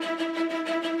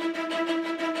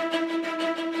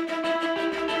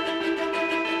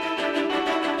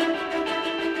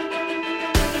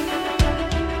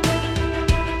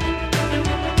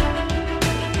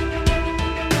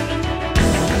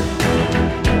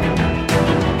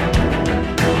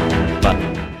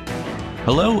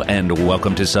Hello and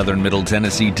welcome to Southern Middle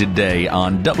Tennessee Today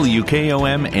on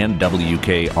WKOM and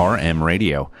WKRM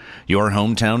Radio, your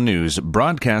hometown news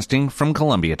broadcasting from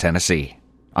Columbia, Tennessee.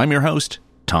 I'm your host,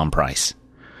 Tom Price.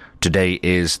 Today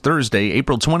is Thursday,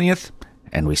 April 20th,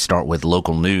 and we start with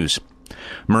local news.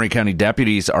 Maury County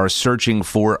deputies are searching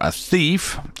for a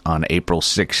thief. On April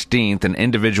 16th, an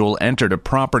individual entered a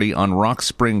property on Rock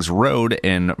Springs Road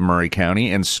in Maury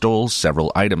County and stole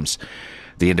several items.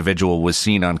 The individual was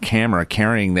seen on camera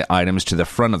carrying the items to the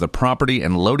front of the property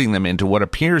and loading them into what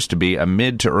appears to be a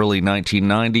mid to early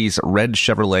 1990s red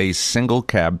Chevrolet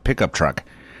single-cab pickup truck.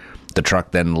 The truck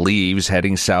then leaves,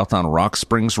 heading south on Rock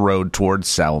Springs Road towards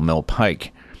Sawmill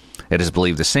Pike. It is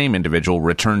believed the same individual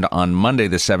returned on Monday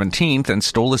the 17th and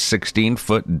stole a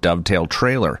 16-foot dovetail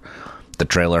trailer. The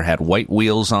trailer had white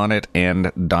wheels on it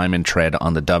and diamond tread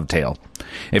on the dovetail.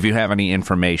 If you have any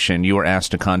information, you are asked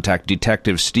to contact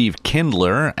Detective Steve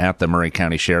Kindler at the Maury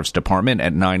County Sheriff's Department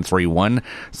at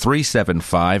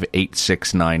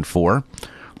 931-375-8694.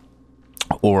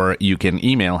 Or you can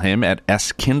email him at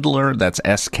skindler, that's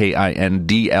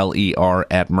skindler,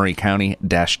 at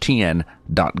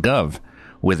maurycounty-tn.gov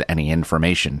with any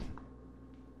information.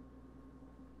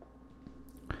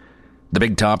 The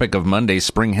big topic of Monday's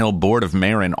Spring Hill Board of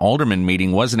Mayor and Alderman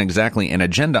meeting wasn't exactly an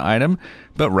agenda item,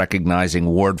 but recognizing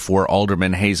Ward 4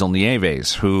 Alderman Hazel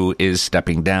Nieves, who is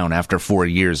stepping down after 4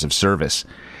 years of service.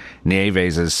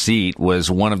 Nieves' seat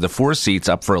was one of the 4 seats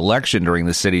up for election during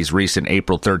the city's recent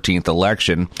April 13th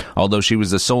election, although she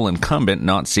was the sole incumbent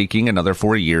not seeking another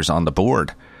 4 years on the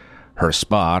board. Her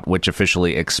spot, which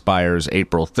officially expires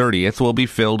April 30th, will be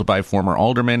filled by former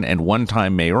alderman and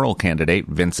one-time mayoral candidate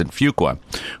Vincent Fuqua,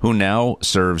 who now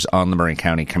serves on the Maury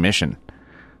County Commission.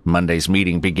 Monday's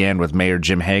meeting began with Mayor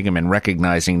Jim Hageman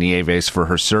recognizing Nieves for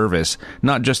her service,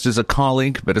 not just as a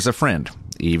colleague, but as a friend,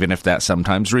 even if that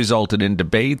sometimes resulted in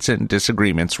debates and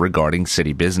disagreements regarding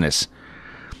city business.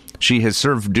 She has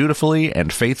served dutifully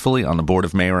and faithfully on the Board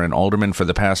of Mayor and Aldermen for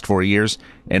the past 4 years,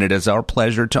 and it is our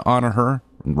pleasure to honor her,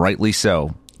 and rightly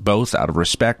so, both out of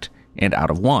respect and out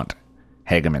of want,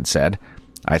 Hageman said.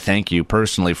 I thank you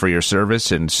personally for your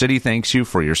service, and City thanks you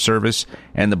for your service,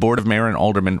 and the Board of Mayor and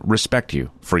Aldermen respect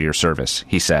you for your service,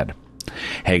 he said.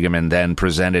 Hageman then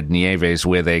presented Nieves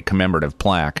with a commemorative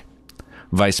plaque.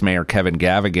 Vice Mayor Kevin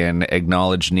Gavigan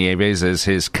acknowledged Nieves as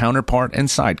his counterpart and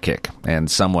sidekick,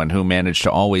 and someone who managed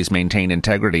to always maintain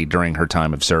integrity during her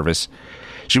time of service.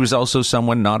 She was also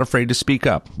someone not afraid to speak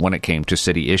up when it came to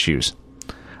city issues.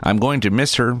 I'm going to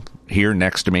miss her here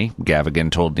next to me,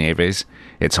 Gavigan told Nieves.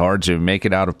 It's hard to make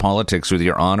it out of politics with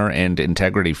your honor and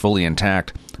integrity fully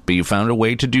intact, but you found a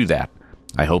way to do that.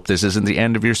 I hope this isn't the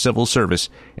end of your civil service,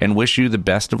 and wish you the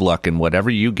best of luck in whatever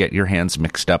you get your hands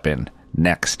mixed up in.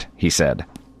 Next, he said.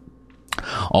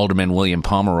 Alderman William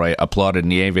Pomeroy applauded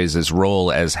Nieves'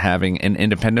 role as having an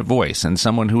independent voice and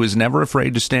someone who is never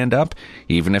afraid to stand up,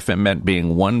 even if it meant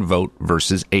being 1 vote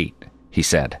versus 8, he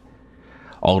said.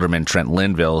 Alderman Trent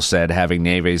Linville said having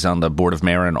Nieves on the Board of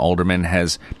Mayor and Aldermen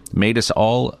has made us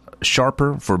all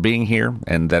sharper for being here,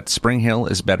 and that Spring Hill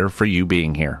is better for you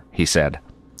being here, he said.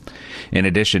 In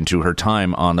addition to her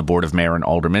time on the Board of Mayor and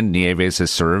Aldermen, Nieves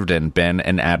has served and been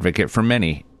an advocate for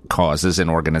many causes and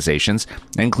organizations,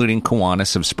 including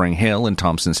Kiwanis of Spring Hill and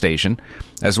Thompson Station,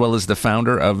 as well as the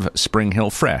founder of Spring Hill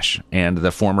Fresh and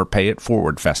the former Pay It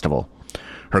Forward Festival.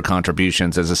 Her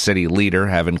contributions as a city leader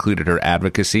have included her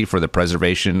advocacy for the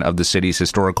preservation of the city's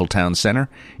historical town center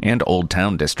and old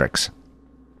town districts.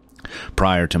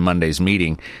 Prior to Monday's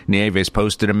meeting, Nieves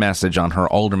posted a message on her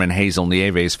Alderman Hazel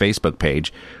Nieves Facebook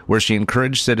page where she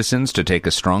encouraged citizens to take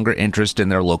a stronger interest in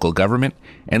their local government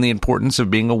and the importance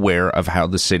of being aware of how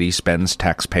the city spends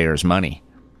taxpayers' money.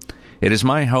 It is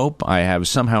my hope I have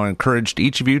somehow encouraged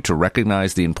each of you to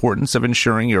recognize the importance of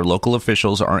ensuring your local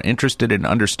officials are interested in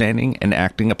understanding and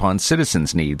acting upon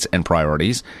citizens' needs and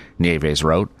priorities, Nieves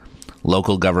wrote.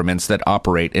 Local governments that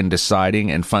operate in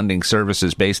deciding and funding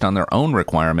services based on their own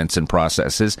requirements and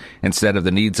processes instead of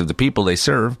the needs of the people they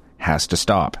serve has to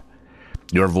stop.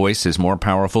 Your voice is more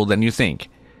powerful than you think.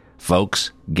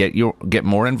 Folks, get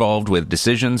more involved with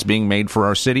decisions being made for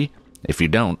our city. If you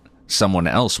don't, someone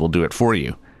else will do it for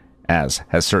you, as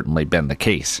has certainly been the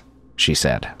case, she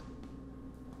said.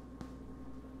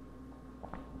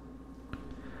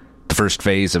 The first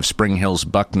phase of Spring Hill's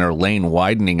Buckner Lane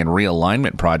widening and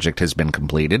realignment project has been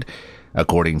completed.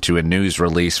 According to a news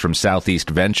release from Southeast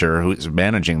Venture, who is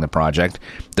managing the project,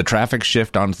 the traffic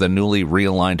shift onto the newly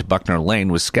realigned Buckner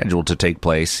Lane was scheduled to take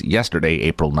place yesterday,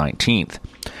 April 19th.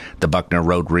 The Buckner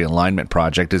Road Realignment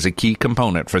Project is a key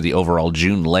component for the overall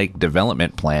June Lake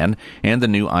development plan and the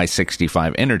new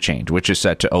I-65 interchange, which is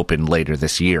set to open later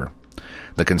this year.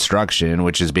 The construction,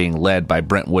 which is being led by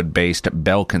Brentwood-based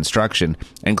Bell Construction,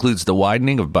 includes the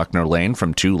widening of Buckner Lane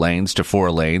from 2 lanes to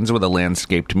 4 lanes with a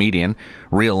landscaped median,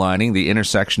 realigning the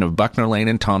intersection of Buckner Lane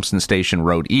and Thompson Station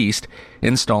Road East,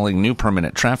 installing new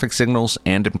permanent traffic signals,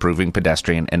 and improving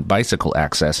pedestrian and bicycle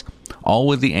access, all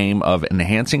with the aim of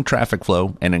enhancing traffic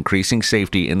flow and increasing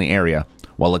safety in the area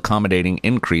while accommodating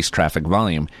increased traffic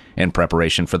volume in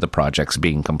preparation for the projects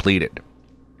being completed.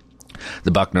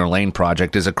 The Buckner Lane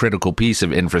project is a critical piece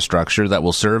of infrastructure that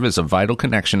will serve as a vital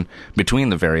connection between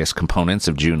the various components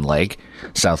of June Lake,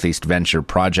 Southeast Venture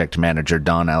project manager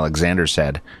Don Alexander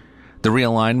said. The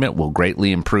realignment will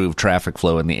greatly improve traffic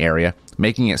flow in the area,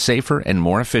 making it safer and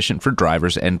more efficient for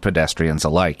drivers and pedestrians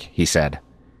alike, he said.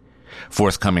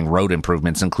 Forthcoming road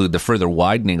improvements include the further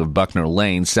widening of Buckner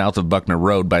Lane south of Buckner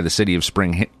Road by the city of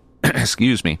Spring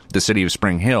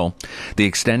Hill, the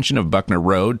extension of Buckner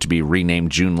Road to be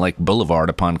renamed June Lake Boulevard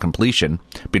upon completion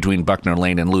between Buckner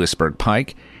Lane and Lewisburg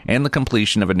Pike, and the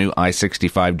completion of a new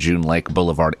I-65 June Lake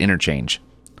Boulevard interchange.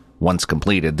 Once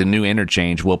completed, the new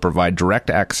interchange will provide direct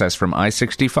access from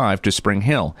I-65 to Spring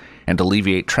Hill and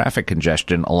alleviate traffic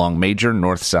congestion along major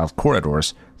north-south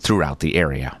corridors throughout the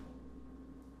area.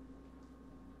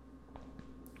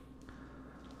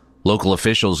 Local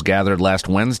officials gathered last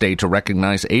Wednesday to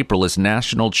recognize April as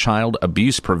National Child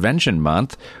Abuse Prevention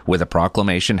Month with a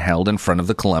proclamation held in front of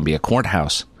the Columbia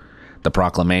Courthouse. The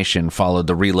proclamation followed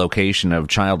the relocation of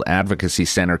Child Advocacy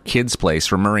Center Kids Place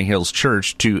from Murray Hills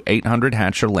Church to 800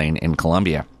 Hatcher Lane in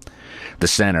Columbia. The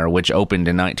center, which opened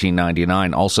in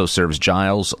 1999, also serves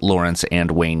Giles, Lawrence,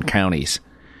 and Wayne counties.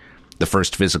 The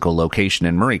first physical location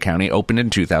in Murray County opened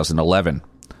in 2011.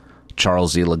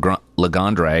 Charles E.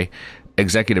 Legendre,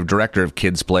 executive director of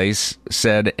Kids Place,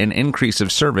 said an increase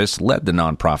of service led the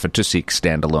nonprofit to seek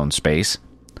standalone space.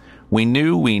 We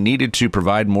knew we needed to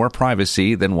provide more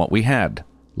privacy than what we had,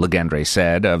 Legendre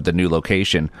said of the new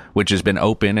location, which has been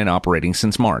open and operating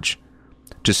since March.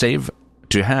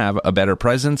 To have a better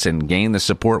presence and gain the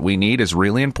support we need is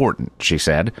really important, she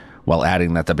said, while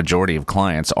adding that the majority of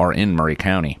clients are in Murray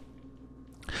County.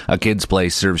 A Kids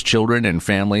Place serves children and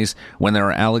families when there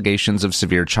are allegations of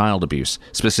severe child abuse,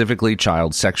 specifically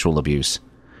child sexual abuse.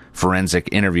 Forensic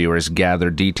interviewers gather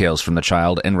details from the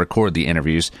child and record the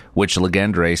interviews, which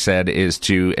Legendre said is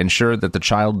to ensure that the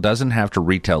child doesn't have to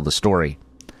retell the story.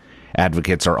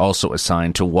 Advocates are also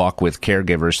assigned to walk with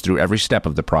caregivers through every step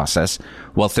of the process,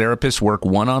 while therapists work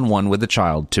one-on-one with the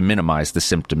child to minimize the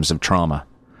symptoms of trauma.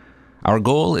 Our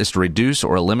goal is to reduce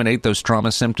or eliminate those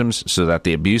trauma symptoms so that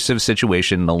the abusive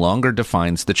situation no longer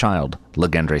defines the child,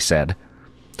 Legendre said.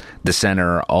 The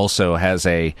center also has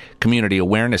a community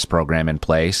awareness program in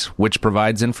place, which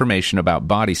provides information about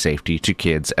body safety to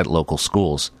kids at local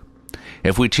schools.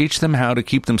 If we teach them how to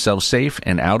keep themselves safe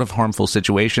and out of harmful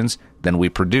situations, then we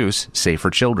produce safer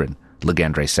children,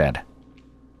 Legendre said.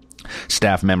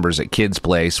 Staff members at Kids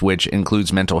Place, which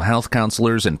includes mental health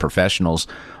counselors and professionals,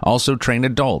 also train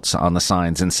adults on the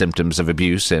signs and symptoms of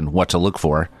abuse and what to look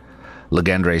for.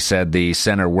 Legendre said the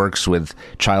center works with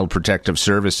Child Protective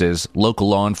Services, local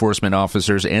law enforcement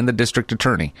officers, and the district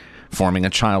attorney, forming a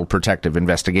child protective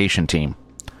investigation team.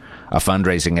 A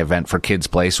fundraising event for Kids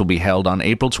Place will be held on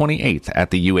April 28th at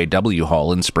the UAW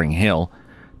Hall in Spring Hill.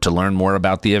 To learn more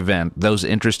about the event, those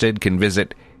interested can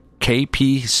visit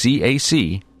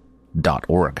kpcac.org.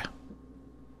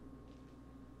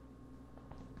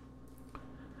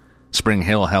 Spring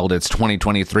Hill held its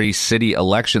 2023 city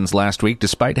elections last week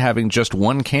despite having just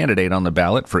one candidate on the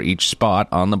ballot for each spot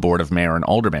on the Board of Mayor and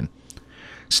Aldermen.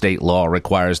 State law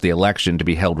requires the election to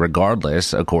be held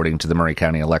regardless, according to the Murray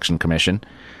County Election Commission.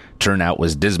 Turnout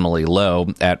was dismally low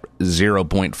at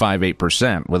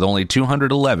 0.58%, with only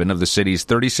 211 of the city's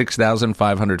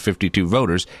 36,552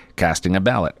 voters casting a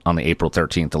ballot on the April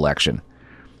 13th election.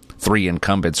 3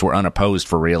 incumbents were unopposed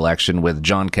for re-election, with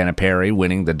John Canapari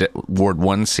winning the Ward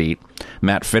 1 seat,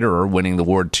 Matt Fitterer winning the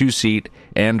Ward 2 seat,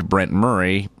 and Brent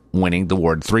Murray winning the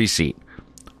Ward 3 seat.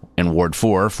 In Ward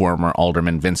 4, former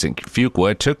Alderman Vincent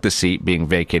Fuqua took the seat being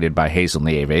vacated by Hazel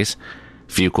Nieves.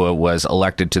 Fuqua was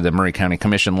elected to the Murray County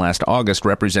Commission last August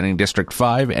representing District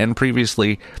 5 and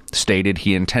previously stated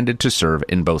he intended to serve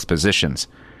in both positions.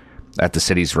 At the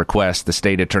city's request, the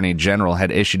state attorney general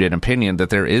had issued an opinion that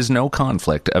there is no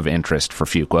conflict of interest for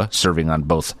Fuqua serving on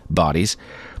both bodies.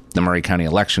 The Murray County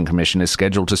Election Commission is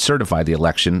scheduled to certify the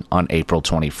election on April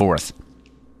 24th.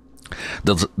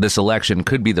 This election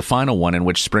could be the final one in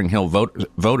which Spring Hill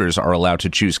voters are allowed to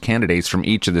choose candidates from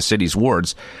each of the city's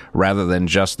wards rather than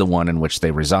just the one in which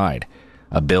they reside.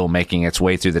 A bill making its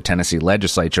way through the Tennessee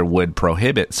legislature would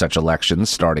prohibit such elections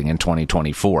starting in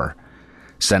 2024.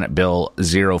 Senate Bill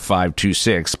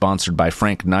 0526, sponsored by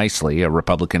Frank Nicely, a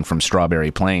Republican from Strawberry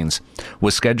Plains,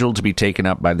 was scheduled to be taken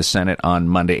up by the Senate on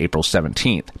Monday, April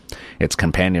 17th. Its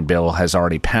companion bill has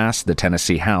already passed the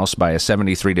Tennessee House by a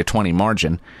 73-20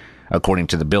 margin. According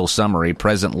to the bill summary,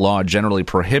 present law generally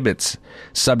prohibits,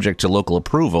 subject to local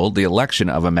approval, the election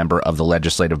of a member of the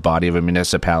legislative body of a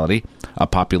municipality, a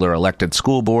popular elected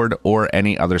school board, or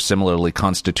any other similarly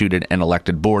constituted and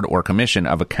elected board or commission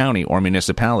of a county or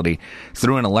municipality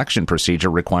through an election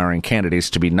procedure requiring candidates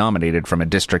to be nominated from a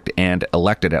district and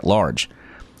elected at large.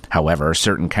 However,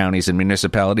 certain counties and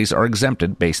municipalities are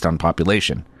exempted based on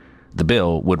population. The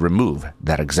bill would remove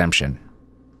that exemption.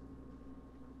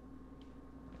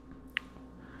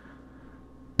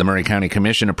 The Maury County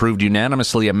Commission approved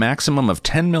unanimously a maximum of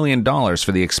 $10 million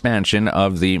for the expansion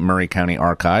of the Maury County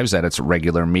Archives at its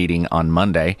regular meeting on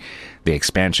Monday. The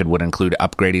expansion would include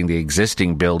upgrading the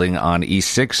existing building on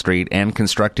East 6th Street and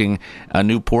constructing a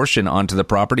new portion onto the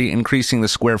property, increasing the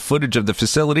square footage of the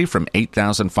facility from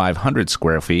 8,500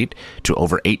 square feet to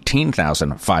over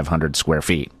 18,500 square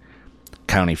feet.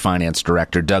 County Finance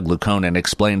Director Doug Lukonen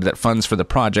explained that funds for the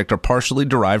project are partially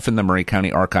derived from the Maury County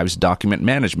Archives document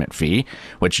management fee,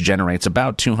 which generates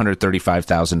about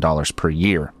 $235,000 per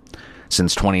year.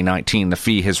 Since 2019, the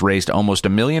fee has raised almost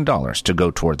 $1 million to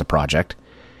go toward the project.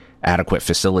 Adequate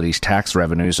facilities tax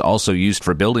revenues also used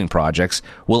for building projects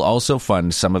will also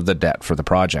fund some of the debt for the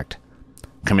project.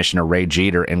 Commissioner Ray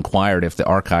Jeter inquired if the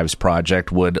Archives project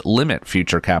would limit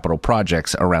future capital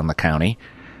projects around the county.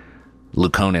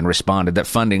 Lukonen responded that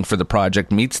funding for the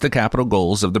project meets the capital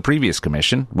goals of the previous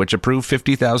commission, which approved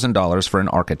 $50,000 for an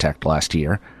architect last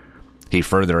year. He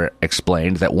further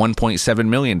explained that $1.7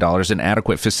 million in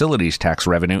adequate facilities tax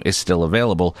revenue is still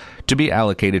available to be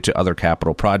allocated to other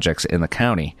capital projects in the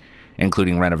county,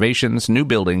 including renovations, new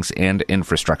buildings, and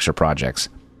infrastructure projects.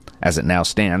 As it now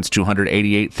stands,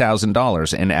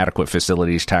 $288,000 in adequate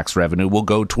facilities tax revenue will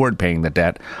go toward paying the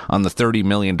debt on the $30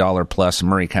 million plus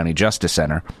Maury County Justice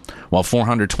Center, while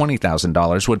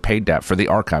 $420,000 would pay debt for the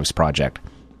Archives project.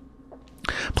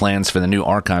 Plans for the new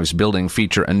Archives building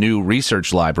feature a new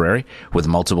research library with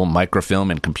multiple microfilm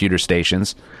and computer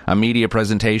stations, a media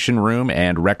presentation room,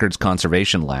 and records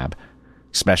conservation lab.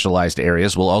 Specialized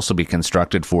areas will also be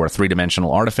constructed for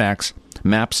three-dimensional artifacts,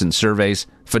 maps and surveys,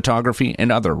 photography,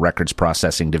 and other records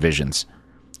processing divisions.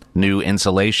 New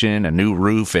insulation, a new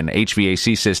roof, and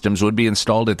HVAC systems would be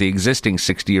installed at the existing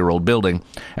 60-year-old building,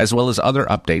 as well as other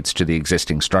updates to the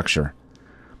existing structure.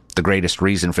 The greatest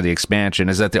reason for the expansion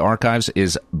is that the Archives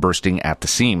is bursting at the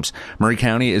seams. Maury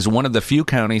County is one of the few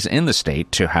counties in the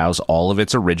state to house all of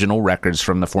its original records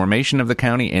from the formation of the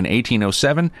county in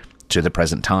 1807 to the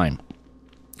present time.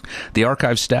 The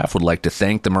Archives staff would like to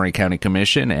thank the Maury County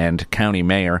Commission and County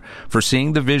Mayor for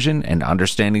seeing the vision and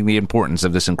understanding the importance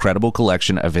of this incredible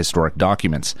collection of historic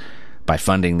documents. By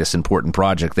funding this important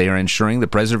project, they are ensuring the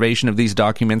preservation of these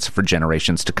documents for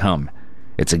generations to come.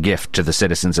 It's a gift to the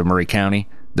citizens of Maury County,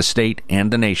 the state, and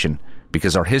the nation,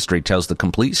 because our history tells the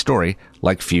complete story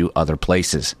like few other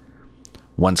places.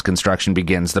 Once construction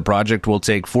begins, the project will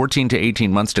take 14 to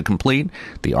 18 months to complete.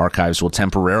 The Archives will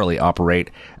temporarily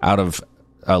operate out of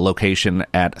a location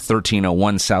at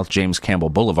 1301 South James Campbell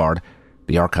Boulevard.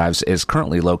 The Archives is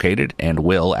currently located and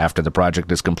will, after the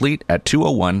project is complete, at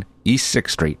 201 East 6th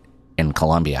Street in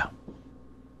Columbia.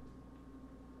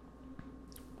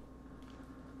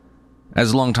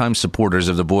 As longtime supporters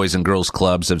of the Boys and Girls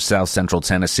Clubs of South Central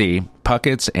Tennessee,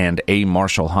 Puckett's and A.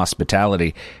 Marshall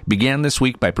Hospitality began this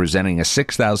week by presenting a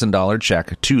 $6,000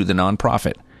 check to the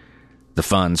nonprofit. The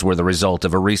funds were the result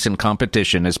of a recent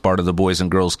competition as part of the Boys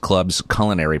and Girls Club's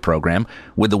culinary program,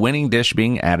 with the winning dish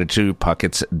being added to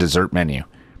Puckett's dessert menu.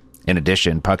 In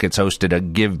addition, Puckett's hosted a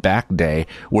Give Back Day,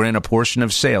 wherein a portion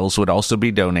of sales would also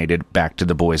be donated back to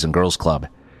the Boys and Girls Club.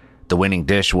 The winning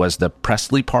dish was the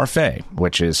Presley Parfait,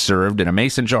 which is served in a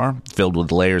mason jar filled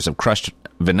with layers of crushed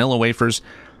vanilla wafers,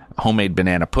 homemade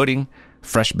banana pudding,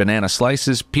 fresh banana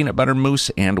slices, peanut butter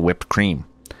mousse, and whipped cream.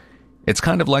 It's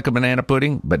kind of like a banana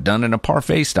pudding, but done in a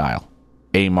parfait style.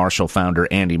 A. Marshall founder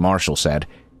Andy Marshall said,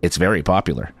 "It's very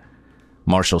popular."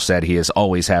 Marshall said he is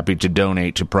always happy to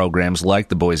donate to programs like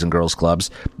the Boys and Girls Clubs,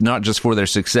 not just for their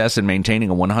success in maintaining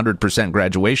a 100%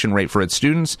 graduation rate for its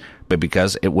students, but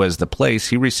because it was the place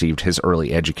he received his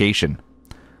early education.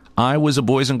 "I was a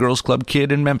Boys and Girls Club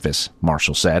kid in Memphis,"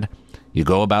 Marshall said. "You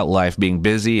go about life being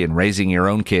busy and raising your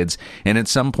own kids, and at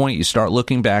some point you start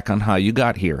looking back on how you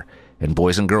got here, and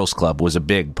Boys and Girls Club was a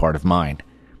big part of mine.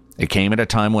 It came at a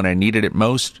time when I needed it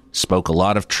most, spoke a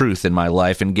lot of truth in my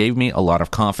life, and gave me a lot of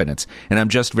confidence, and I'm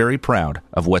just very proud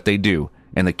of what they do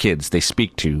and the kids they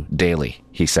speak to daily,"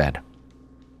 he said.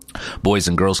 Boys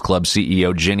and Girls Club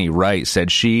CEO Jenny Wright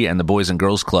said she and the Boys and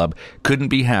Girls Club couldn't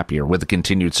be happier with the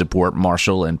continued support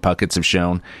Marshall and Puckett's have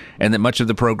shown, and that much of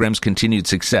the program's continued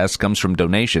success comes from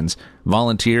donations,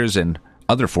 volunteers, and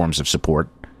other forms of support.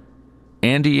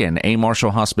 Andy and A.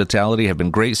 Marshall Hospitality have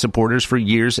been great supporters for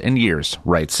years and years,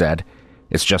 Wright said.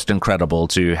 It's just incredible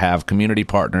to have community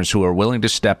partners who are willing to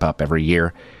step up every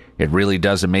year. It really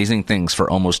does amazing things for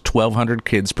almost 1,200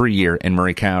 kids per year in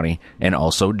Murray County and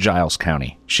also Giles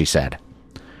County, she said.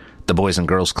 The Boys and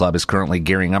Girls Club is currently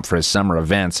gearing up for its summer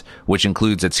events, which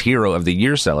includes its Hero of the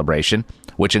Year celebration,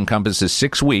 which encompasses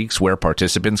 6 weeks where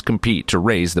participants compete to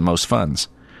raise the most funds.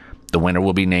 The winner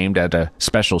will be named at a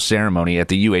special ceremony at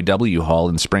the UAW Hall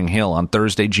in Spring Hill on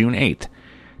Thursday, June 8th.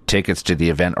 Tickets to the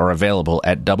event are available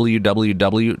at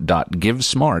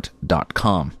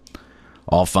www.givesmart.com.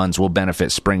 All funds will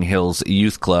benefit Spring Hill's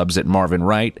youth clubs at Marvin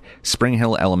Wright, Spring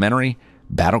Hill Elementary,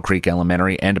 Battle Creek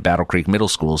Elementary, and Battle Creek Middle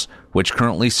Schools, which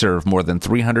currently serve more than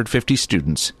 350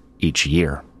 students each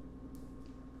year.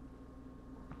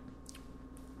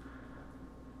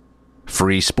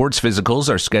 Free sports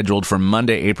physicals are scheduled for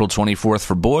Monday, April 24th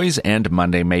for boys and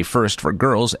Monday, May 1st for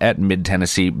girls at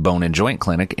Mid-Tennessee Bone and Joint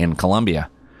Clinic in Columbia.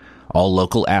 All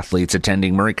local athletes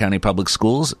attending Murray County Public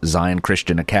Schools, Zion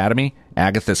Christian Academy,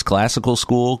 Agathis Classical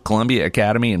School, Columbia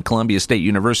Academy, and Columbia State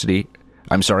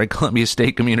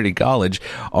Community College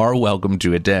are welcome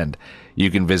to attend.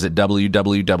 You can visit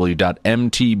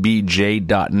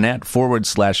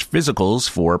www.mtbj.net/physicals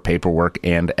for paperwork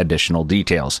and additional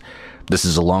details. This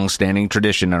is a long-standing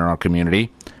tradition in our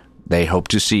community. They hope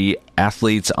to see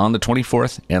athletes on the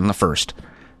 24th and the 1st.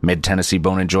 Mid-Tennessee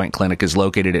Bone and Joint Clinic is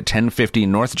located at 1050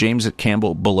 North James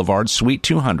Campbell Boulevard, Suite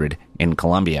 200 in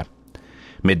Columbia.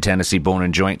 Mid-Tennessee Bone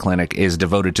and Joint Clinic is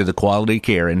devoted to the quality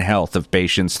care and health of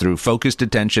patients through focused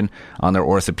attention on their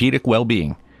orthopedic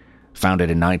well-being.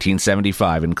 Founded in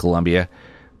 1975 in Columbia,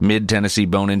 Mid-Tennessee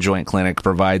Bone and Joint Clinic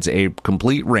provides a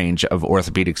complete range of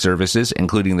orthopedic services,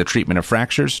 including the treatment of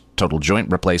fractures, total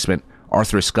joint replacement,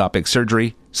 arthroscopic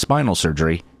surgery, spinal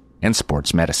surgery, and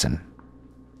sports medicine.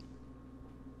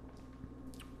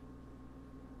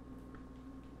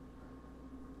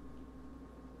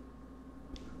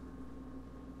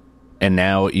 And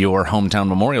now, your Hometown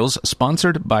Memorials,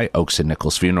 sponsored by Oaks and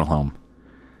Nichols Funeral Home.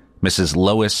 Mrs.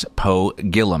 Lois Poe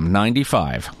Gillum,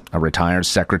 95, a retired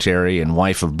secretary and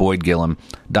wife of Boyd Gillum,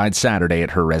 died Saturday at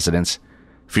her residence.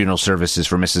 Funeral services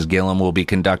for Mrs. Gillum will be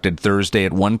conducted Thursday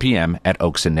at 1 p.m. at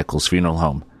Oaks and Nichols Funeral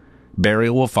Home.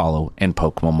 Burial will follow in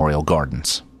Polk Memorial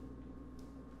Gardens.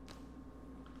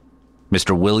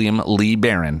 Mr. William Lee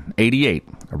Barron, 88,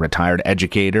 a retired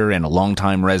educator and a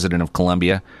longtime resident of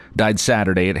Columbia, died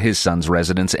Saturday at his son's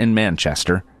residence in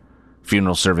Manchester.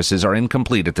 Funeral services are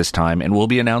incomplete at this time and will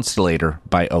be announced later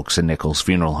by Oaks and Nichols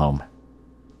Funeral Home.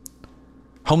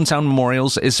 Hometown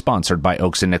Memorials is sponsored by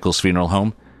Oaks and Nichols Funeral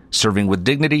Home, serving with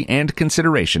dignity and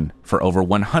consideration for over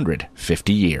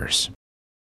 150 years.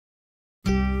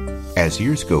 As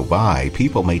years go by,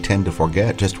 people may tend to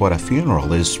forget just what a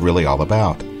funeral is really all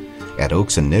about. At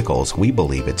Oaks and Nichols, we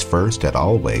believe it's first and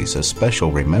always a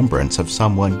special remembrance of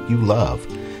someone you love.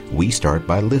 We start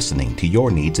by listening to your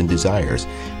needs and desires.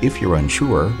 If you're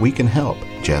unsure, we can help,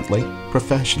 gently,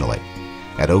 professionally.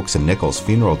 At Oaks and Nichols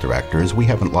Funeral Directors, we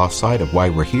haven't lost sight of why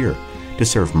we're here, to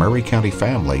serve Murray County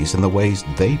families in the ways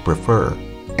they prefer,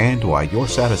 and why your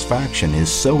satisfaction is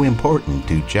so important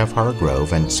to Jeff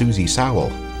Hargrove and Susie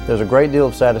Sowell. There's a great deal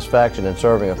of satisfaction in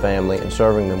serving a family and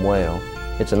serving them well.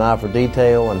 It's an eye for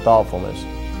detail and thoughtfulness,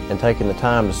 and taking the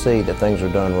time to see that things are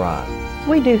done right.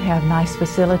 We do have nice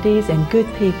facilities and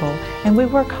good people, and we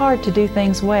work hard to do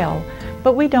things well,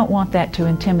 but we don't want that to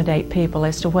intimidate people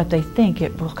as to what they think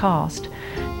it will cost.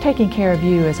 Taking care of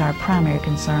you is our primary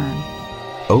concern.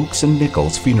 Oaks and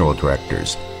Nichols Funeral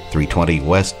Directors, 320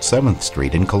 West 7th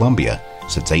Street in Columbia.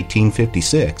 Since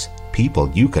 1856,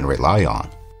 people you can rely on.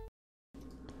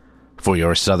 For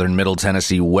your southern Middle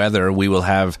Tennessee weather, we will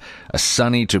have a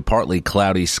sunny to partly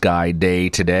cloudy sky day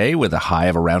today with a high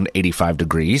of around 85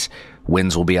 degrees.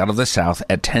 Winds will be out of the south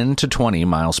at 10 to 20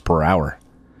 miles per hour.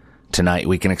 Tonight,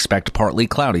 we can expect partly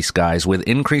cloudy skies with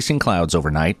increasing clouds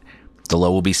overnight. The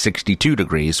low will be 62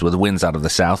 degrees with winds out of the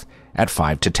south at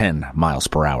 5 to 10 miles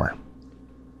per hour.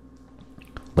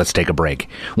 Let's take a break.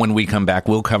 When we come back,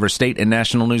 we'll cover state and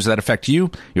national news that affect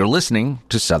you. You're listening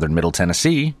to Southern Middle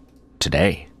Tennessee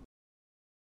Today.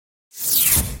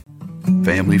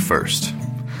 Family first.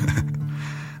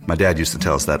 My dad used to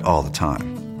tell us that all the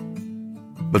time.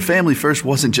 But family first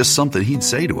wasn't just something he'd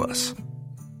say to us.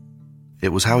 It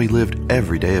was how he lived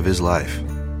every day of his life.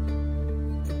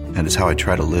 And it's how I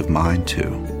try to live mine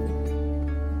too.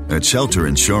 At Shelter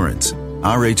Insurance,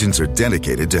 Our agents are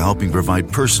dedicated to helping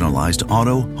provide personalized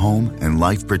auto, home, and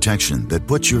life protection that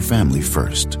puts your family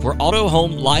first. For auto,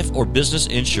 home, life, or business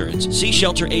insurance, see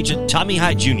Shelter Agent Tommy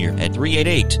Hyde Jr. at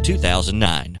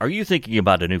 388-2009. Are you thinking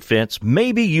about a new fence?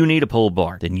 Maybe you need a pole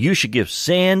barn. Then you should give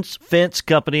Sands Fence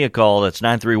Company a call. That's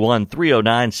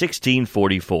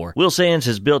 931-309-1644. Will Sands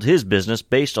has built his business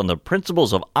based on the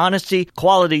principles of honesty,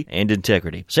 quality, and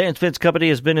integrity. Sands Fence Company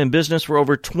has been in business for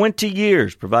over 20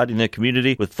 years, providing the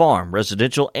community with farm, residential,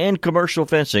 and commercial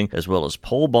fencing, as well as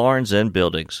pole barns and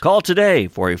buildings. Call today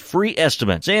for a free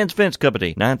estimate. Sands Fence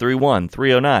Company,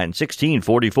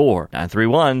 931-309-1644.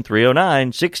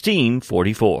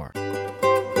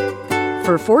 931-309-1644.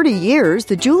 For 40 years,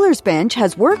 the Jewelers Bench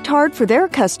has worked hard for their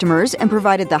customers and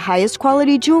provided the highest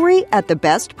quality jewelry at the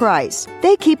best price.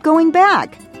 They keep going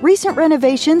back. Recent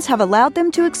renovations have allowed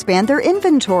them to expand their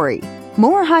inventory.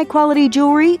 More high-quality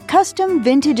jewelry, custom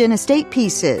vintage and estate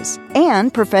pieces,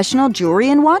 and professional jewelry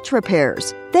and watch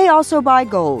repairs. They also buy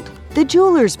gold. The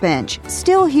Jewelers Bench,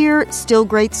 still here, still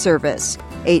great service.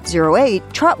 808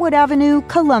 Trotwood Avenue,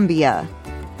 Columbia.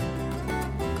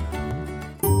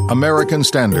 American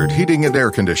Standard Heating and Air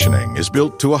Conditioning is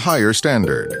built to a higher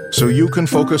standard, so you can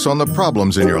focus on the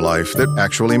problems in your life that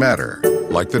actually matter,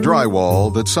 like the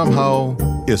drywall that somehow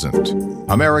isn't.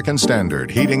 American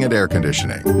Standard Heating and Air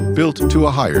Conditioning, built to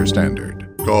a higher standard.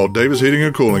 Call Davis Heating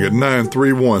and Cooling at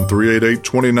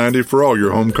 931-388-2090 for all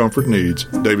your home comfort needs.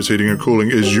 Davis Heating and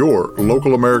Cooling is your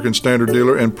local American Standard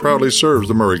dealer and proudly serves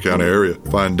the Murray County area.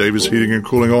 Find Davis Heating and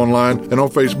Cooling online and on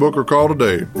Facebook or call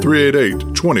today,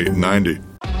 388-2090.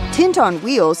 Tint on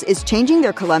Wheels is changing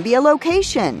their Columbia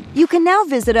location. You can now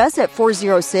visit us at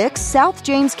 406 South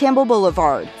James Campbell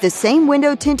Boulevard. The same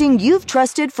window tinting you've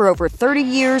trusted for over 30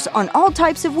 years on all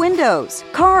types of windows,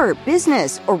 car,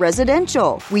 business, or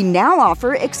residential. We now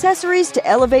offer accessories to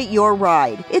elevate your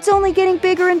ride. It's only getting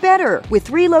bigger and better with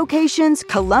 3 locations,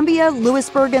 Columbia,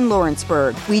 Lewisburg, and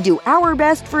Lawrenceburg. We do our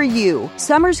best for you.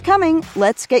 Summer's coming.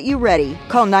 Let's get you ready.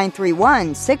 Call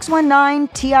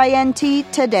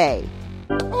 931-619-TINT today.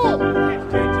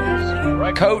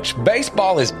 Coach,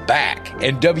 baseball is back,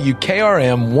 and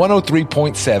WKRM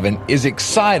 103.7 is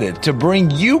excited to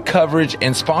bring you coverage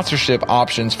and sponsorship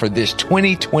options for this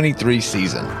 2023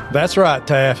 season. That's right,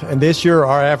 Taff. And this year,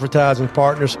 our advertising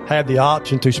partners have the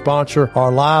option to sponsor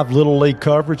our live Little League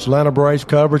coverage, Atlanta Braves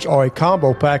coverage, or a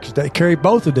combo package that carry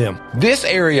both of them. This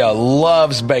area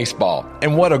loves baseball,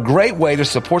 and what a great way to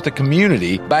support the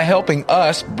community by helping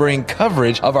us bring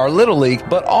coverage of our Little League,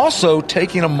 but also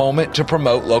taking a moment to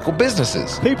promote local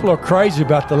businesses. People are crazy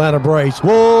about the Atlanta Braves.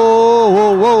 Whoa,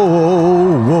 whoa, whoa,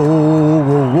 whoa,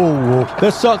 whoa, whoa, whoa.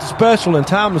 There's something special and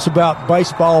timeless about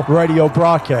baseball radio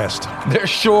broadcast. There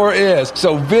sure is.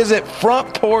 So visit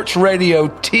Front Porch Radio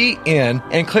TN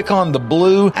and click on the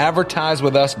blue Advertise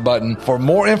With Us button for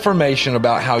more information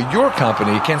about how your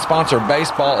company can sponsor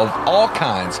baseball of all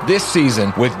kinds this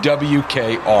season with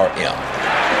WKRM.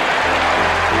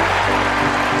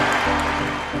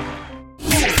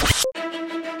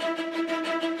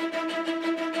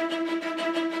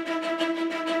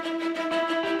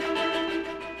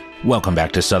 Welcome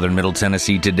back to Southern Middle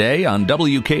Tennessee today on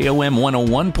WKOM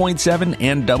 101.7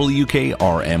 and WKRM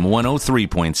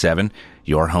 103.7,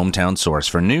 your hometown source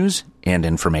for news and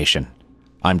information.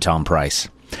 I'm Tom Price.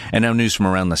 And now news from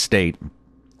around the state.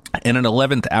 In an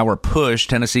 11th hour push,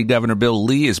 Tennessee Governor Bill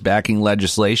Lee is backing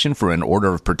legislation for an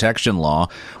order of protection law,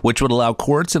 which would allow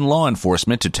courts and law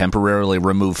enforcement to temporarily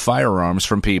remove firearms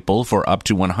from people for up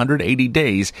to 180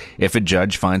 days if a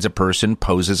judge finds a person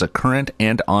poses a current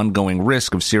and ongoing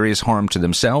risk of serious harm to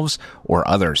themselves or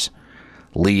others.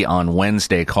 Lee on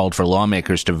Wednesday called for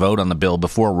lawmakers to vote on the bill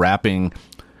before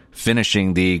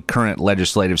finishing the current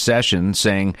legislative session,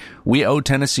 saying, "We owe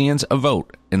Tennesseans a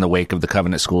vote in the wake of the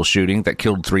Covenant School shooting that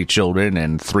killed 3 children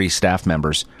and 3 staff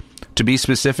members. To be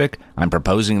specific, I'm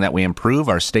proposing that we improve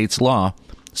our state's law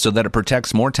so that it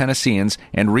protects more Tennesseans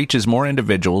and reaches more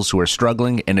individuals who are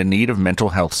struggling and in need of mental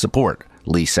health support,"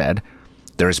 Lee said.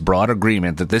 "There is broad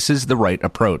agreement that this is the right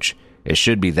approach. It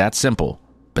should be that simple,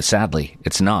 but sadly,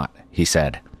 it's not," he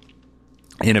said.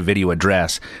 In a video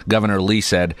address, Governor Lee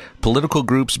said political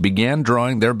groups began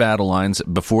drawing their battle lines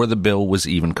before the bill was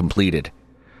even completed.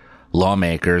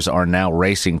 Lawmakers are now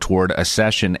racing toward a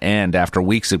session end after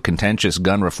weeks of contentious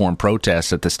gun reform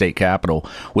protests at the state capitol,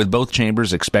 with both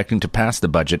chambers expecting to pass the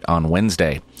budget on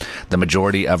Wednesday. The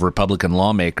majority of Republican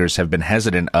lawmakers have been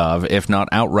hesitant of, if not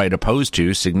outright opposed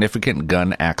to, significant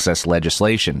gun access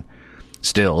legislation.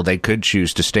 Still, they could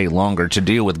choose to stay longer to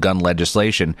deal with gun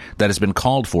legislation that has been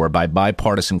called for by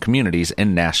bipartisan communities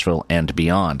in Nashville and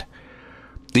beyond.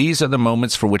 These are the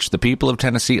moments for which the people of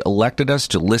Tennessee elected us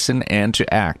to listen and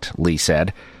to act, Lee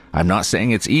said. I'm not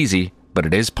saying it's easy, but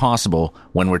it is possible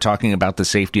when we're talking about the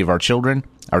safety of our children,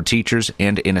 our teachers,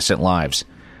 and innocent lives.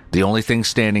 The only thing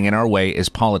standing in our way is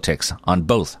politics on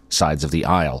both sides of the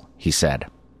aisle, he said.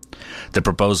 The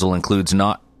proposal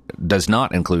does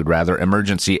not include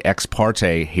emergency ex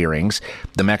parte hearings,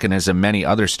 the mechanism many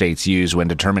other states use when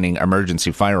determining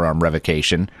emergency firearm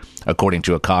revocation, according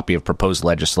to a copy of proposed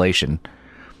legislation.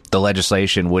 The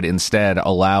legislation would instead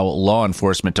allow law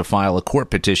enforcement to file a court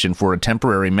petition for a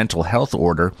temporary mental health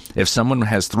order if someone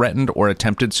has threatened or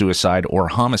attempted suicide or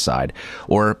homicide,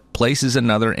 or places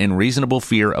another in reasonable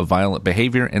fear of violent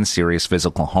behavior and serious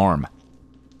physical harm.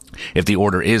 If the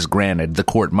order is granted, the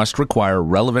court must require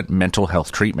relevant mental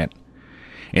health treatment.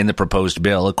 In the proposed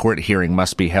bill, a court hearing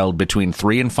must be held between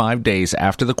 3 and 5 days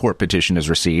after the court petition is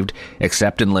received,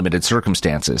 except in limited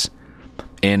circumstances.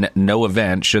 In no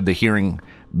event should the hearing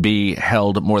be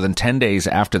held more than 10 days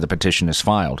after the petition is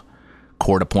filed.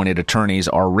 Court-appointed attorneys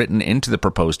are written into the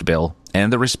proposed bill,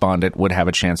 and the respondent would have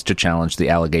a chance to challenge the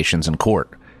allegations in court.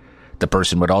 The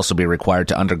person would also be required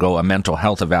to undergo a mental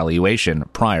health evaluation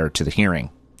prior to the hearing.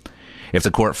 If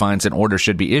the court finds an order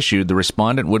should be issued, the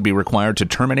respondent would be required to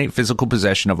terminate physical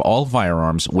possession of all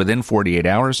firearms within 48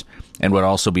 hours and would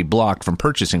also be blocked from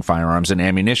purchasing firearms and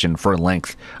ammunition for a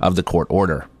length of the court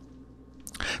order.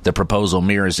 The proposal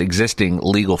mirrors existing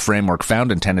legal framework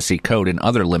found in Tennessee Code in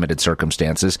other limited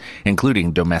circumstances,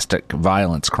 including domestic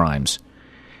violence crimes.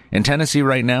 In Tennessee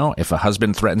right now, if a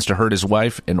husband threatens to hurt his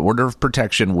wife, an order of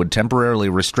protection would temporarily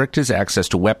restrict his access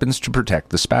to weapons to protect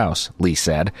the spouse, Lee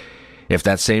said. If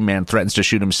that same man threatens to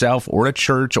shoot himself or a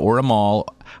church or a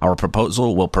mall, our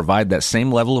proposal will provide that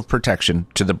same level of protection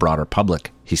to the broader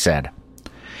public, he said.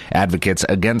 Advocates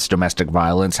against domestic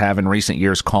violence have in recent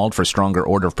years called for stronger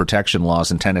order of protection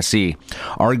laws in Tennessee,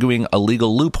 arguing a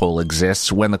legal loophole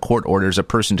exists when the court orders a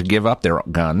person to give up their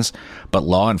guns, but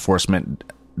law enforcement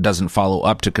doesn't follow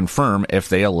up to confirm if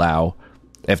they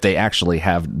actually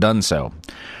have done so.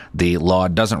 The law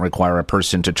doesn't require a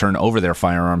person to turn over their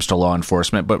firearms to law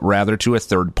enforcement, but rather to a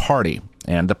third party,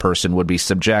 and the person would be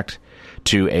subject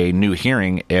to a new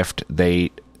hearing if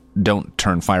they don't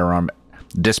turn firearm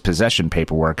dispossession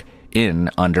paperwork in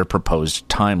under proposed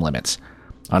time limits.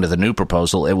 Under the new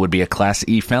proposal, it would be a Class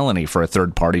E felony for a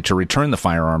third party to return the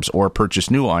firearms or purchase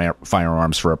new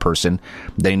firearms for a person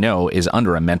they know is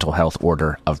under a mental health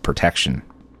order of protection.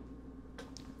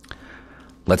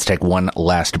 Let's take one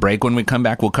last break. When we come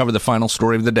back, we'll cover the final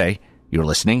story of the day. You're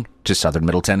listening to Southern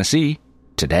Middle Tennessee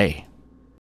Today.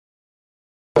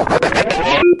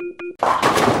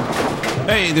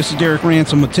 Hey, this is Derek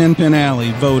Ransom with 10 Pin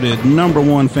Alley, voted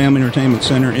 #1 family entertainment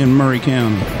center in Murray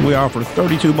County. We offer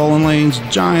 32 bowling lanes,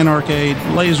 giant arcade,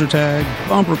 laser tag,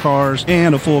 bumper cars,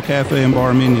 and a full cafe and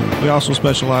bar menu. We also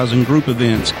specialize in group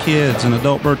events, kids and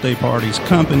adult birthday parties,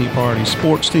 company parties,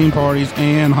 sports team parties,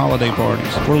 and holiday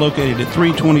parties. We're located at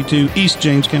 322 East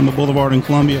James Campbell Boulevard in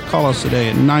Columbia. Call us today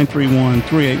at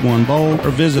 931-381-BOWL or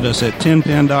visit us at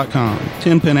 10pin.com.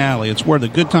 10 Pin Alley, it's where the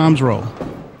good times roll.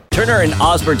 Turner and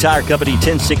Osborne Tire Company,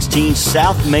 1016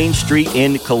 South Main Street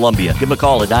in Columbia. Give them a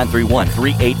call at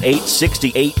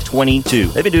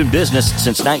 931-388-6822. They've been doing business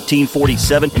since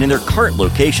 1947 and in their current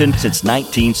location since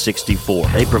 1964.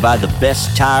 They provide the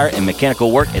best tire and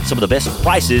mechanical work at some of the best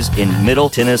prices in Middle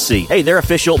Tennessee. Hey, they're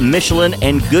official Michelin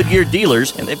and Goodyear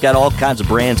dealers, and they've got all kinds of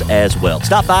brands as well.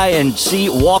 Stop by and see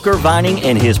Walker Vining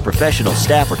and his professional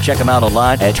staff, or check them out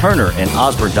online at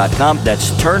turnerandosborne.com.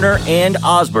 That's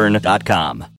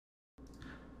turnerandosborne.com.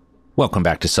 Welcome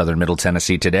back to Southern Middle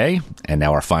Tennessee Today, and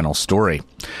now our final story.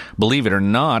 Believe it or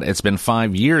not, it's been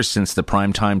 5 years since the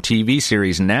primetime TV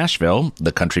series Nashville,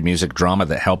 the country music drama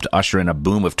that helped usher in a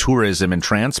boom of tourism and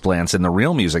transplants in the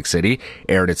real Music City,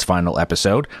 aired its final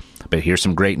episode. But here's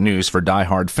some great news for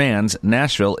diehard fans.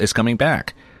 Nashville is coming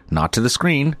back, not to the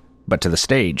screen, but to the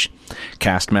stage.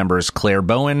 Cast members Claire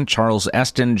Bowen, Charles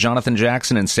Eston, Jonathan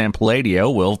Jackson, and Sam Palladio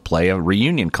will play a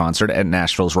reunion concert at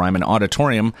Nashville's Ryman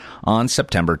Auditorium on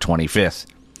September 25th.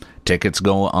 Tickets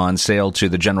go on sale to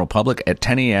the general public at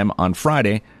 10 a.m. on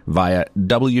Friday via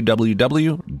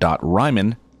www.ryman.com.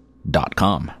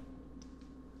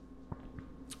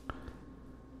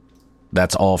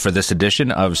 That's all for this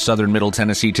edition of Southern Middle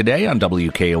Tennessee Today on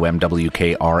WKOM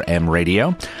WKRM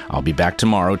Radio. I'll be back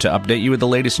tomorrow to update you with the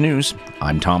latest news.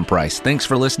 I'm Tom Price. Thanks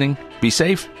for listening. Be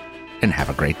safe and have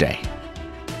a great day.